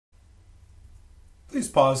Please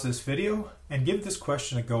pause this video and give this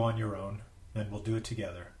question a go on your own, and we'll do it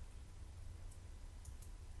together.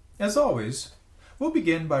 As always, we'll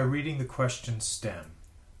begin by reading the question stem,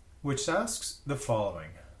 which asks the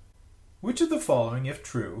following. Which of the following, if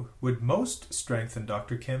true, would most strengthen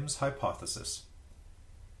Dr. Kim's hypothesis?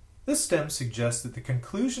 This stem suggests that the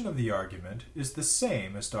conclusion of the argument is the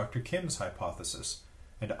same as Dr. Kim's hypothesis,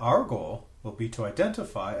 and our goal will be to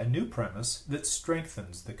identify a new premise that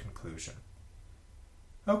strengthens the conclusion.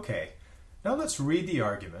 Okay, now let's read the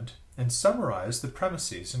argument and summarize the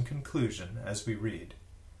premises and conclusion as we read.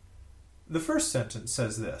 The first sentence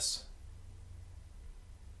says this.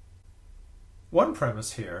 One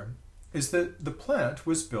premise here is that the plant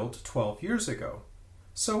was built 12 years ago,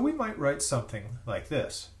 so we might write something like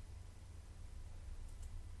this.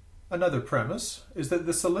 Another premise is that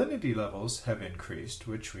the salinity levels have increased,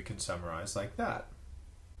 which we can summarize like that.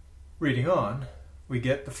 Reading on, we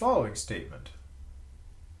get the following statement.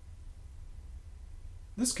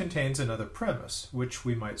 This contains another premise, which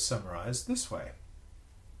we might summarize this way.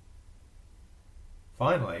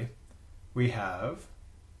 Finally, we have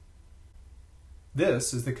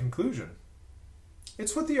this is the conclusion.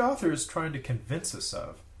 It's what the author is trying to convince us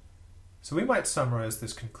of, so we might summarize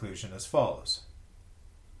this conclusion as follows.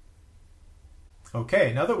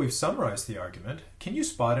 Okay, now that we've summarized the argument, can you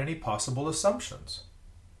spot any possible assumptions?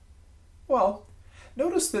 Well,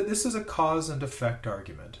 notice that this is a cause and effect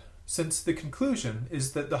argument, since the conclusion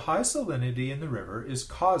is that the high salinity in the river is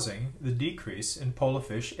causing the decrease in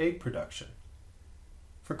Polafish egg production.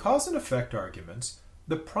 For cause and effect arguments,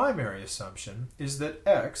 the primary assumption is that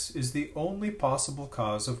X is the only possible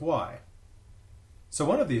cause of Y. So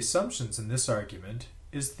one of the assumptions in this argument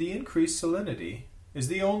is the increased salinity is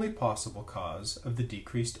the only possible cause of the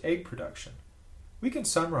decreased egg production. We can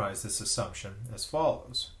summarize this assumption as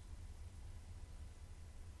follows.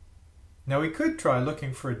 Now we could try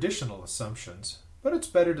looking for additional assumptions, but it's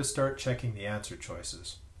better to start checking the answer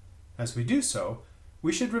choices. As we do so,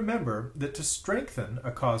 we should remember that to strengthen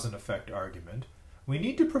a cause and effect argument, we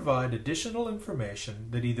need to provide additional information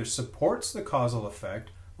that either supports the causal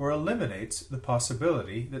effect or eliminates the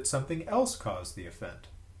possibility that something else caused the event.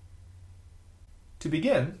 To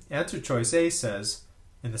begin, answer choice A says,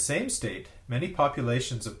 in the same state, many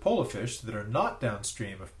populations of Polafish that are not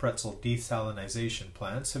downstream of pretzel desalinization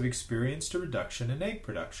plants have experienced a reduction in egg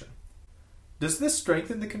production. Does this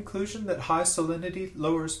strengthen the conclusion that high salinity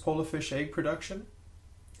lowers Polafish egg production?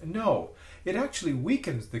 No, it actually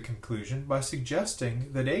weakens the conclusion by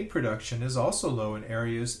suggesting that egg production is also low in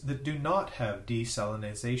areas that do not have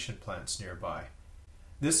desalinization plants nearby.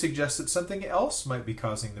 This suggests that something else might be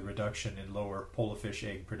causing the reduction in lower Polafish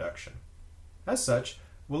egg production. As such,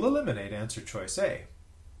 we'll eliminate answer choice A.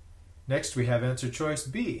 Next we have answer choice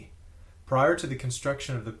B. Prior to the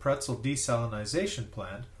construction of the pretzel desalinization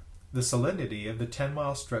plant, the salinity of the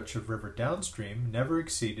 10-mile stretch of river downstream never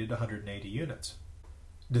exceeded 180 units.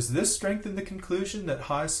 Does this strengthen the conclusion that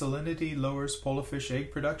high salinity lowers Polafish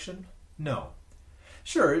egg production? No.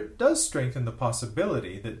 Sure, it does strengthen the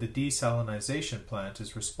possibility that the desalinization plant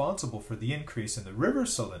is responsible for the increase in the river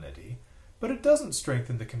salinity, but it doesn't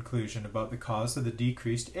strengthen the conclusion about the cause of the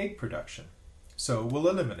decreased egg production, so we'll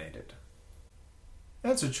eliminate it.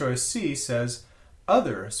 Answer choice C says,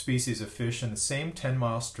 other species of fish in the same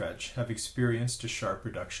 10-mile stretch have experienced a sharp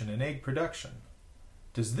reduction in egg production.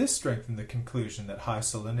 Does this strengthen the conclusion that high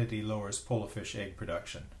salinity lowers Polafish egg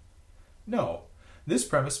production? No. This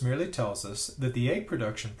premise merely tells us that the egg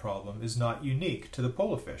production problem is not unique to the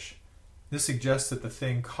Polafish. This suggests that the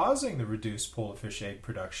thing causing the reduced Polafish egg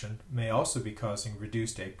production may also be causing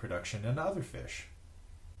reduced egg production in other fish.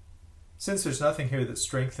 Since there's nothing here that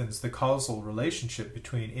strengthens the causal relationship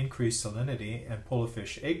between increased salinity and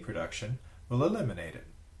Polafish egg production, we'll eliminate it.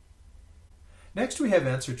 Next we have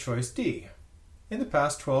answer choice D. In the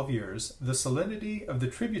past 12 years, the salinity of the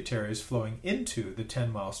tributaries flowing into the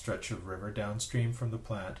 10-mile stretch of river downstream from the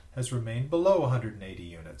plant has remained below 180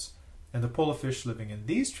 units, and the Polafish living in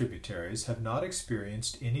these tributaries have not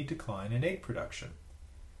experienced any decline in egg production.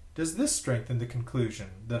 Does this strengthen the conclusion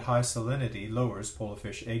that high salinity lowers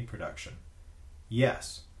Polafish egg production?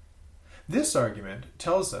 Yes. This argument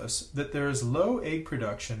tells us that there is low egg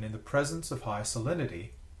production in the presence of high salinity,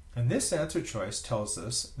 and this answer choice tells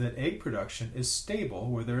us that egg production is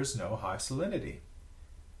stable where there is no high salinity.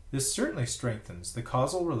 This certainly strengthens the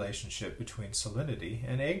causal relationship between salinity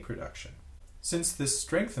and egg production. Since this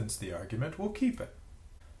strengthens the argument, we'll keep it.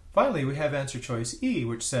 Finally, we have answer choice E,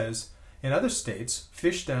 which says, in other states,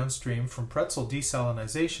 fish downstream from pretzel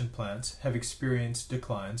desalinization plants have experienced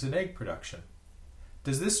declines in egg production.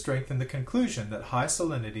 Does this strengthen the conclusion that high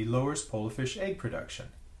salinity lowers Polafish egg production?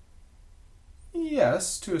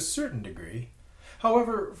 Yes, to a certain degree.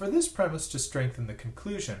 However, for this premise to strengthen the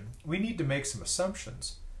conclusion, we need to make some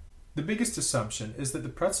assumptions. The biggest assumption is that the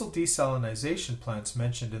pretzel desalinization plants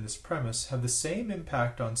mentioned in this premise have the same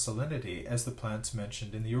impact on salinity as the plants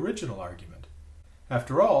mentioned in the original argument.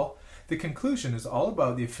 After all, the conclusion is all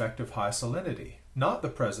about the effect of high salinity, not the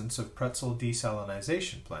presence of pretzel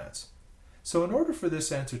desalinization plants. So in order for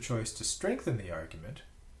this answer choice to strengthen the argument,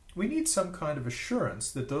 we need some kind of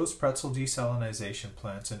assurance that those pretzel desalinization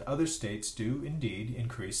plants in other states do indeed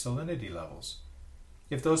increase salinity levels.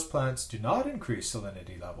 If those plants do not increase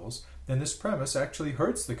salinity levels, then this premise actually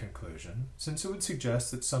hurts the conclusion, since it would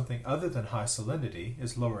suggest that something other than high salinity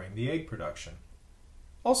is lowering the egg production.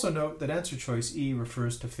 Also note that answer choice E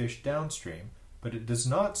refers to fish downstream, but it does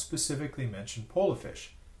not specifically mention Polafish.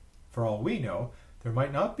 For all we know, there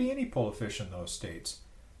might not be any Polafish in those states.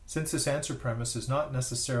 Since this answer premise is not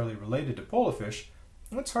necessarily related to Polafish,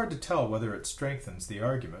 it's hard to tell whether it strengthens the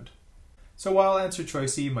argument. So while answer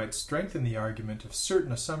choice E might strengthen the argument if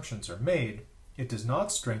certain assumptions are made, it does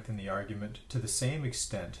not strengthen the argument to the same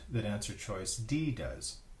extent that answer choice D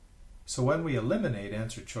does. So when we eliminate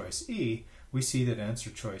answer choice E, we see that answer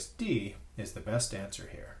choice D is the best answer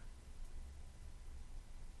here.